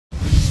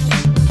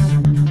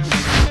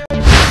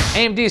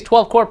AMD's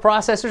 12-core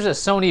processors, a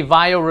Sony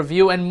Vaio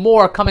review, and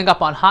more coming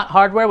up on Hot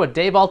Hardware with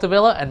Dave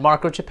Altavilla and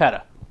Marco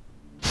Chiappetta.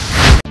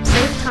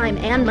 Save time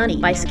and money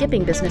by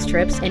skipping business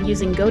trips and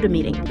using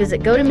GoToMeeting.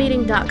 Visit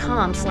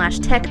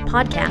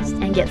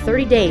gotomeeting.com/techpodcast and get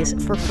 30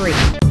 days for free.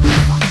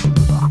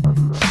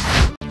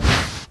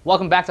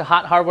 Welcome back to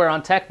Hot Hardware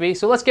on TechBee.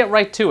 So let's get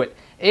right to it.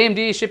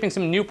 AMD is shipping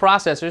some new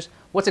processors.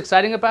 What's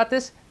exciting about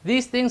this?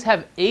 These things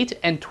have 8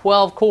 and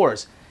 12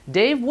 cores.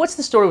 Dave, what's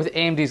the story with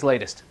AMD's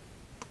latest?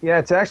 Yeah,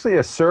 it's actually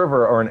a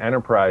server or an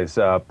enterprise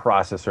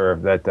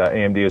processor that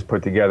AMD has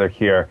put together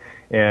here.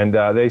 And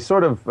they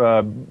sort of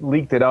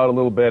leaked it out a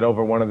little bit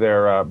over one of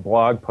their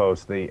blog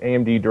posts. The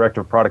AMD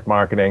Director of Product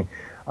Marketing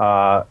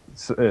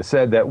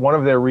said that one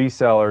of their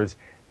resellers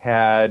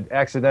had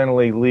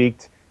accidentally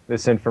leaked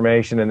this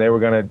information, and they were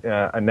going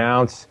to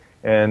announce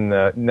in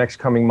the next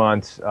coming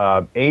months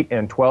 8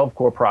 and 12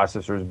 core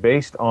processors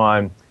based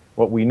on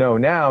what we know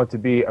now to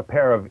be a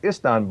pair of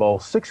Istanbul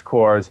 6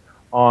 cores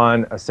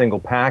on a single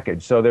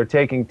package. So they're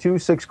taking 2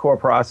 6-core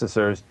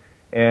processors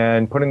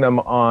and putting them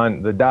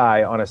on the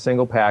die on a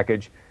single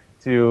package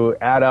to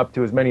add up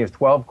to as many as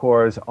 12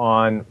 cores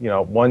on,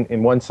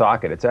 one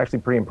socket. It's actually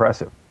pretty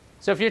impressive.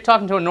 So if you're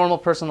talking to a normal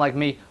person like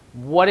me,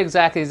 what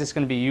exactly is this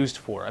going to be used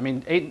for? I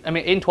mean, 8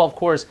 and 12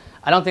 cores,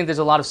 I don't think there's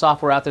a lot of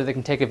software out there that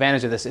can take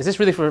advantage of this. Is this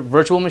really for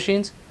virtual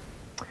machines?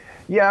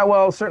 Yeah,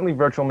 well, certainly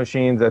virtual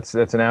machines, that's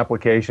an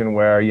application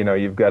where,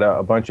 you've got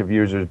a bunch of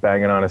users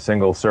banging on a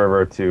single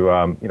server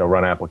to,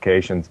 run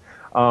applications.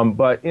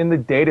 But in the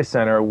data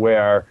center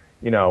where,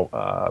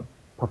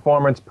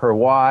 performance per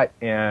watt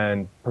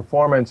and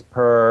performance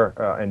per,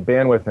 and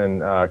bandwidth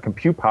and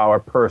compute power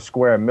per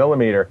square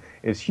millimeter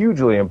is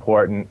hugely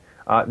important.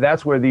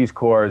 That's where these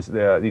cores,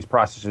 these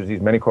processors,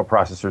 these many-core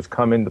processors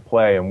come into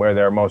play and where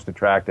they're most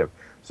attractive.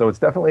 So it's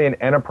definitely an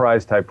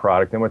enterprise-type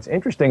product. And what's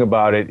interesting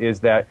about it is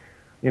that,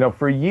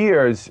 for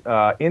years,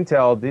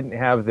 Intel didn't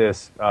have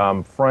this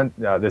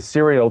this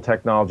serial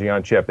technology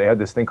on chip. They had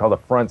this thing called a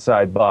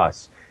front-side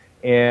bus.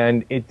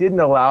 And it didn't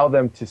allow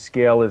them to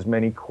scale as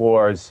many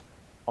cores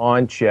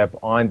on chip,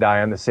 on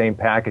die, on the same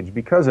package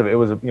because of it. It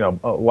was,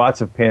 lots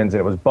of pins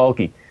and it was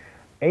bulky.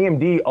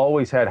 AMD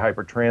always had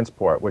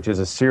hypertransport, which is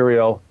a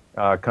serial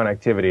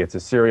connectivity. It's a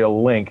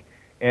serial link,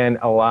 and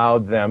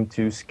allowed them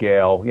to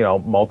scale,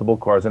 multiple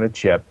cores on a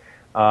chip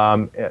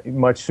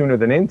much sooner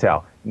than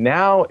Intel.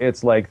 Now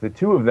it's like the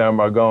two of them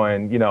are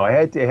going,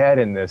 head to head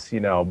in this,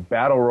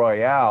 battle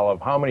royale of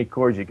how many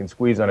cores you can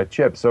squeeze on a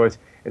chip. So it's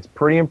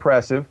pretty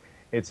impressive.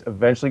 It's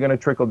eventually going to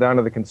trickle down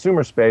to the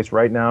consumer space.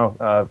 Right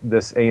now,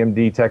 this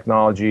AMD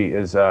technology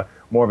is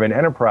more of an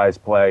enterprise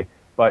play.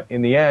 But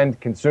in the end,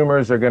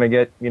 consumers are going to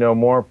get,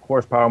 more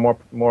horsepower,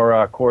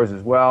 more cores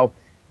as well.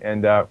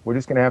 And we're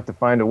just going to have to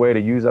find a way to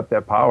use up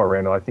that power,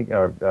 Randall. I think,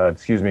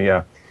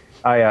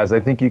 Ayaz, I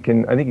think you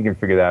can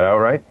figure that out,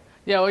 right?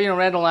 Yeah, well,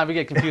 Randall and I, we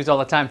get confused all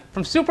the time.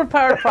 From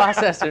super-powered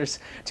processors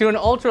to an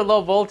ultra-low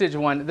voltage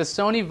one, the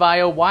Sony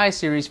Vaio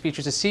Y-series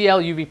features a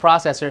CL-UV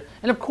processor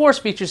and, of course,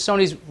 features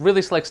Sony's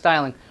really slick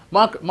styling.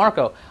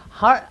 Marco,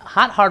 Hot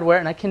Hardware,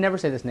 and I can never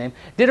say this name,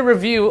 did a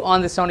review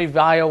on the Sony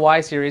Vaio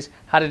Y-series.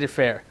 How did it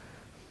fare?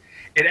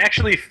 It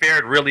actually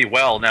fared really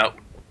well. Now,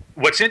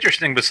 what's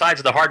interesting,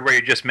 besides the hardware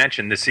you just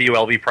mentioned, the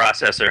CULV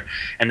processor,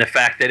 and the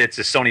fact that it's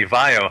a Sony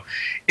Vaio,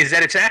 is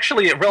that it's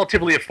actually a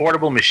relatively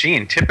affordable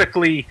machine.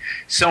 Typically,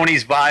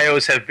 Sony's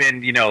Vaios have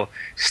been,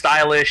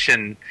 stylish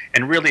and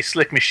really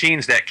slick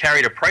machines that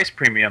carried a price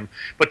premium.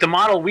 But the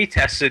model we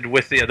tested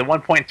with the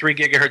 1.3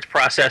 gigahertz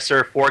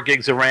processor, 4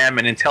 gigs of RAM,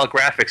 and Intel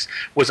graphics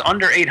was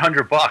under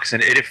 $800,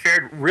 and it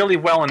fared really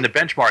well in the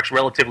benchmarks,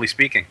 relatively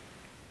speaking.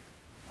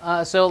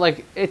 So,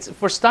 it's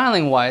for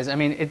styling-wise, I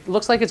mean, it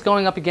looks like it's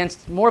going up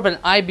against more of an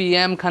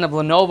IBM kind of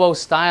Lenovo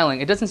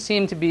styling. It doesn't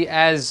seem to be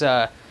as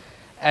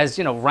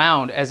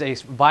round as a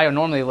Vaio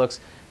normally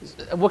looks.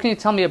 What can you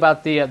tell me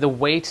about the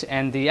weight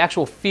and the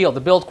actual feel,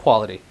 the build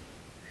quality?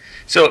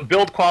 So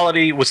build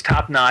quality was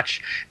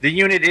top-notch. The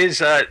unit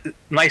is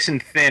nice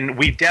and thin.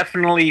 We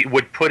definitely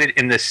would put it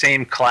in the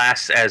same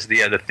class as the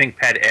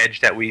ThinkPad Edge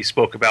that we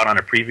spoke about on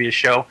a previous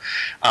show.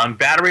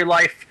 Battery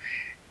life,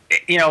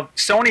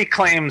 Sony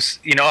claims,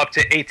 up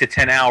to 8 to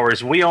 10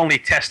 hours. We only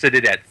tested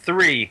it at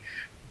 3,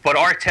 but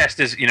our test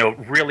is,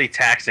 really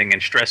taxing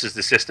and stresses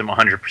the system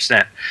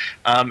 100%.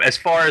 As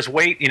far as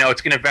weight,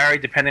 it's going to vary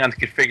depending on the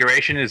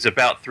configuration. It's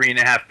about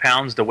 3.5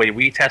 pounds the way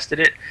we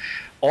tested it.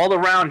 All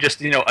around,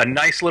 just, a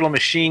nice little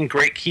machine,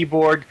 great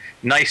keyboard,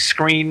 nice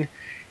screen.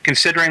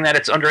 Considering that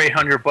it's under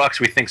 $800,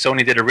 we think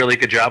Sony did a really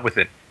good job with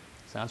it.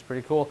 Sounds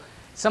pretty cool.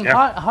 Some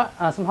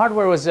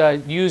hardware was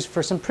used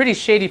for some pretty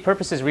shady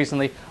purposes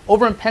recently.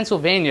 Over in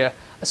Pennsylvania,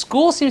 a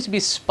school seems to be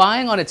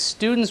spying on its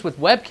students with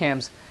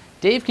webcams.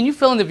 Dave, can you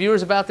fill in the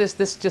viewers about this?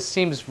 This just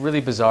seems really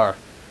bizarre.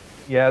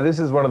 Yeah, this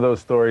is one of those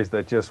stories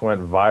that just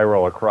went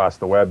viral across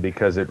the web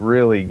because it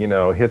really,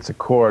 hits a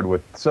chord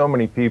with so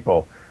many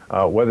people,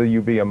 whether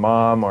you be a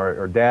mom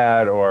or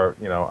dad or,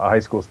 a high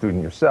school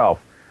student yourself.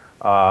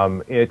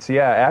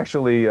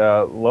 Actually,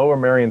 Lower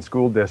Merion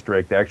School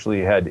District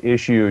actually had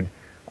issued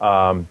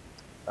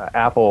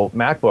Apple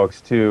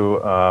MacBooks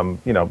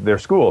to their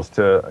schools,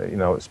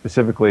 to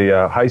specifically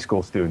high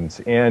school students,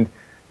 and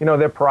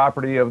they're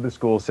property of the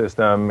school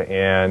system.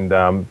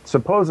 And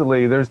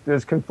supposedly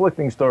there's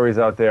conflicting stories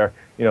out there.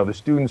 The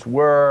students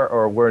were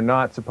or were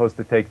not supposed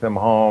to take them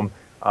home.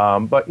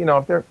 But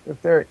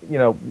if they're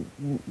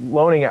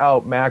loaning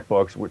out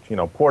MacBooks, which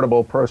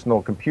portable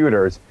personal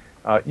computers,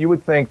 you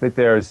would think that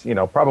there's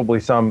probably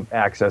some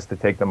access to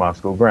take them off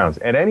school grounds.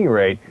 At any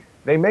rate,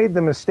 they made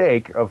the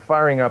mistake of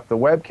firing up the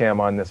webcam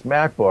on this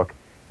MacBook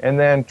and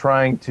then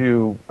trying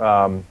to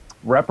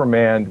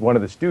reprimand one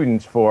of the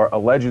students for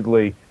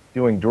allegedly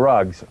doing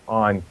drugs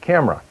on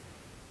camera.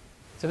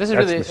 So this is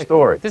That's really the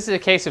story. This is a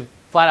case of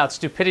flat-out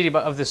stupidity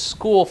of the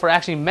school for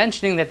actually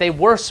mentioning that they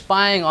were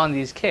spying on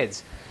these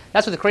kids.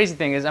 That's what the crazy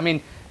thing is. I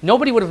mean,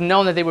 nobody would have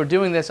known that they were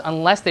doing this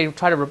unless they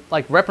try to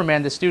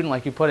reprimand the student,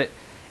 like you put it.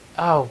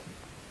 Oh,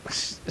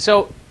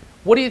 so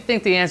what do you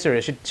think the answer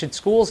is? Should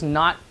schools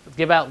not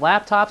give out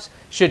laptops?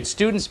 Should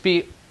students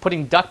be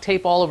putting duct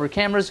tape all over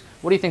cameras?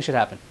 What do you think should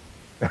happen?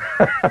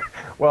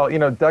 Well,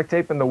 duct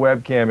tape in the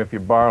webcam, if you're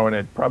borrowing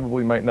it,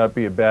 probably might not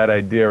be a bad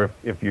idea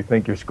if you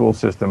think your school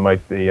system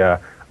might be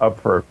up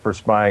for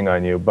spying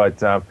on you.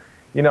 But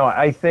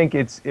I think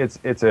it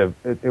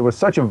was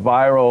such a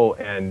viral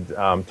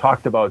and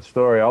talked about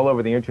story all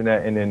over the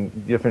internet and in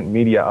different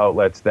media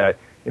outlets that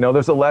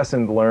there's a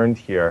lesson learned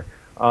here.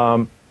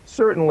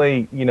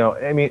 Certainly,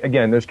 I mean,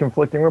 again, there's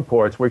conflicting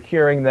reports. We're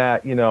hearing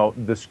that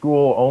the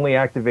school only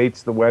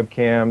activates the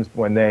webcams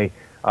when they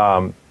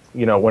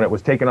when it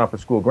was taken off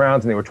of school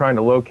grounds and they were trying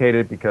to locate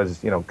it because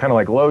kind of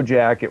like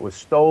LoJack, it was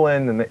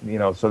stolen,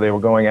 and so they were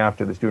going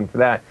after the student for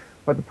that.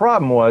 But the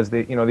problem was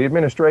that, the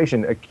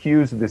administration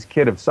accused this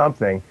kid of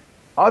something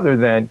other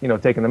than,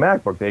 taking the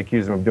MacBook. They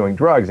accused him of doing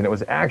drugs, and it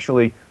was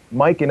actually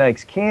Mike and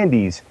Ike's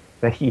candies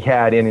that he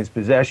had in his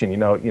possession,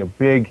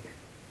 big,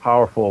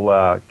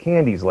 powerful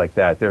candies like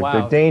that. They're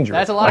dangerous.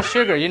 That's a lot of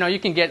sugar. You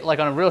can get, like,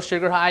 on a real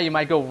sugar high, you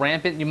might go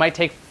rampant. You might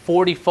take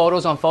 40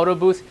 photos on photo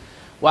booth.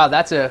 Wow,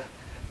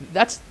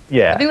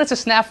 yeah. I think that's a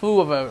snafu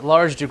of a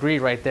large degree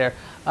right there.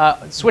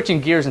 Switching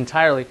gears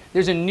entirely,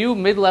 there's a new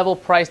mid-level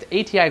priced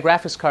ATI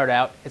graphics card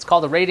out. It's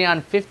called the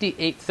Radeon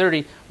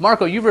 5830.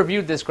 Marco, you've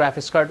reviewed this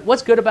graphics card.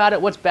 What's good about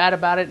it? What's bad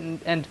about it?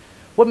 And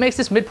what makes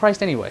this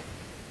mid-priced anyway?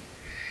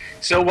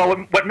 So, well,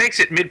 what makes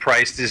it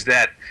mid-priced is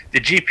that the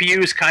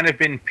GPU's kind of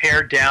been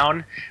pared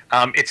down.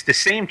 It's the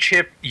same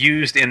chip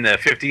used in the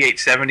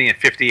 5870 and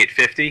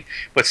 5850,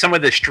 but some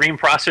of the stream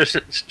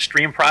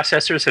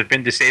processors have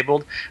been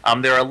disabled.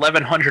 There are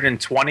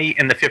 1120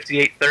 in the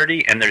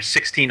 5830, and there's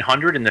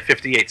 1600 in the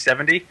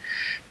 5870.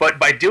 But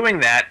by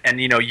doing that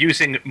and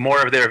using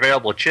more of their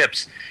available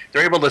chips,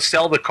 they're able to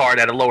sell the card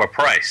at a lower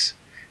price.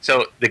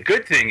 So the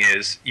good thing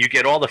is you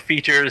get all the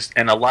features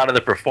and a lot of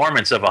the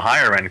performance of a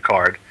higher-end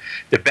card.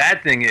 The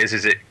bad thing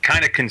is it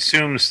kind of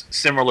consumes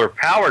similar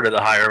power to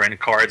the higher-end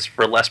cards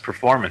for less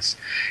performance.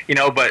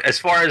 But as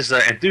far as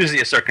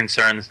enthusiasts are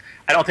concerned,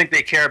 I don't think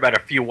they care about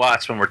a few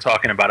watts when we're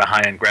talking about a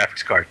high-end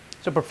graphics card.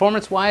 So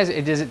performance-wise,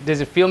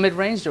 does it feel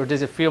mid-range, or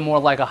does it feel more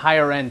like a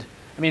higher-end?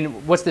 I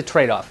mean, what's the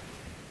trade-off?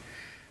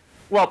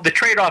 Well, the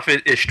trade-off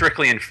is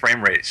strictly in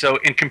frame rate. So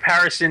in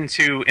comparison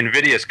to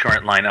NVIDIA's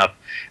current lineup,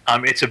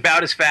 it's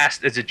about as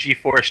fast as a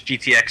GeForce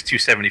GTX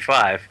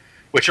 275,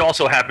 which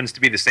also happens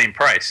to be the same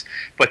price.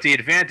 But the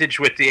advantage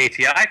with the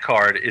ATI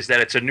card is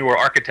that it's a newer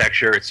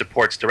architecture. It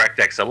supports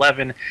DirectX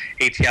 11,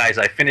 ATI's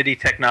Eyefinity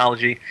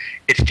technology.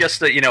 It's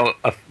just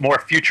a more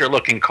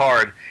future-looking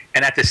card,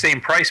 and at the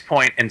same price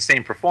point and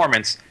same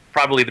performance,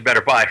 probably the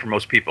better buy for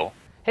most people.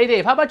 Hey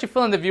Dave, how about you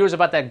filling the viewers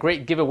about that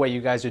great giveaway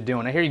you guys are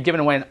doing? I hear you're giving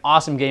away an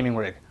awesome gaming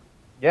rig.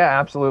 Yeah,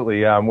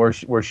 absolutely.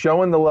 We're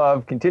showing the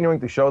love, continuing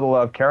to show the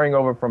love, carrying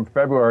over from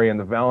February and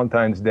the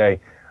Valentine's Day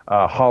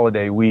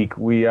holiday week.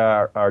 We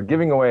are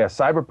giving away a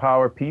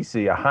Cyberpower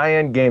PC, a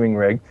high-end gaming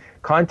rig.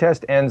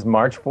 Contest ends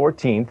March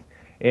 14th,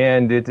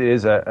 and it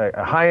is a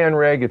high-end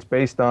rig. It's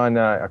based on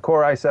a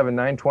Core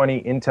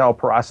i7-920 Intel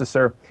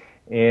processor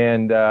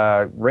and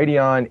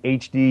Radeon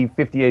HD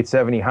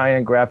 5870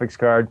 high-end graphics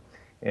card.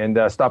 And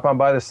stop on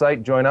by the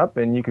site, join up,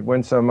 and you could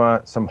win some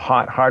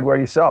hot hardware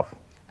yourself.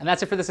 And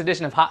that's it for this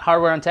edition of Hot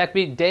Hardware on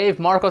TechBeat. Dave,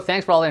 Marco,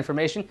 thanks for all the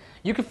information.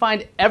 You can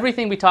find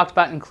everything we talked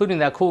about, including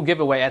that cool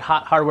giveaway, at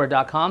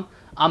HotHardware.com.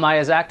 I'm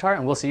Aya Zakhtar,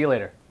 and we'll see you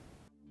later.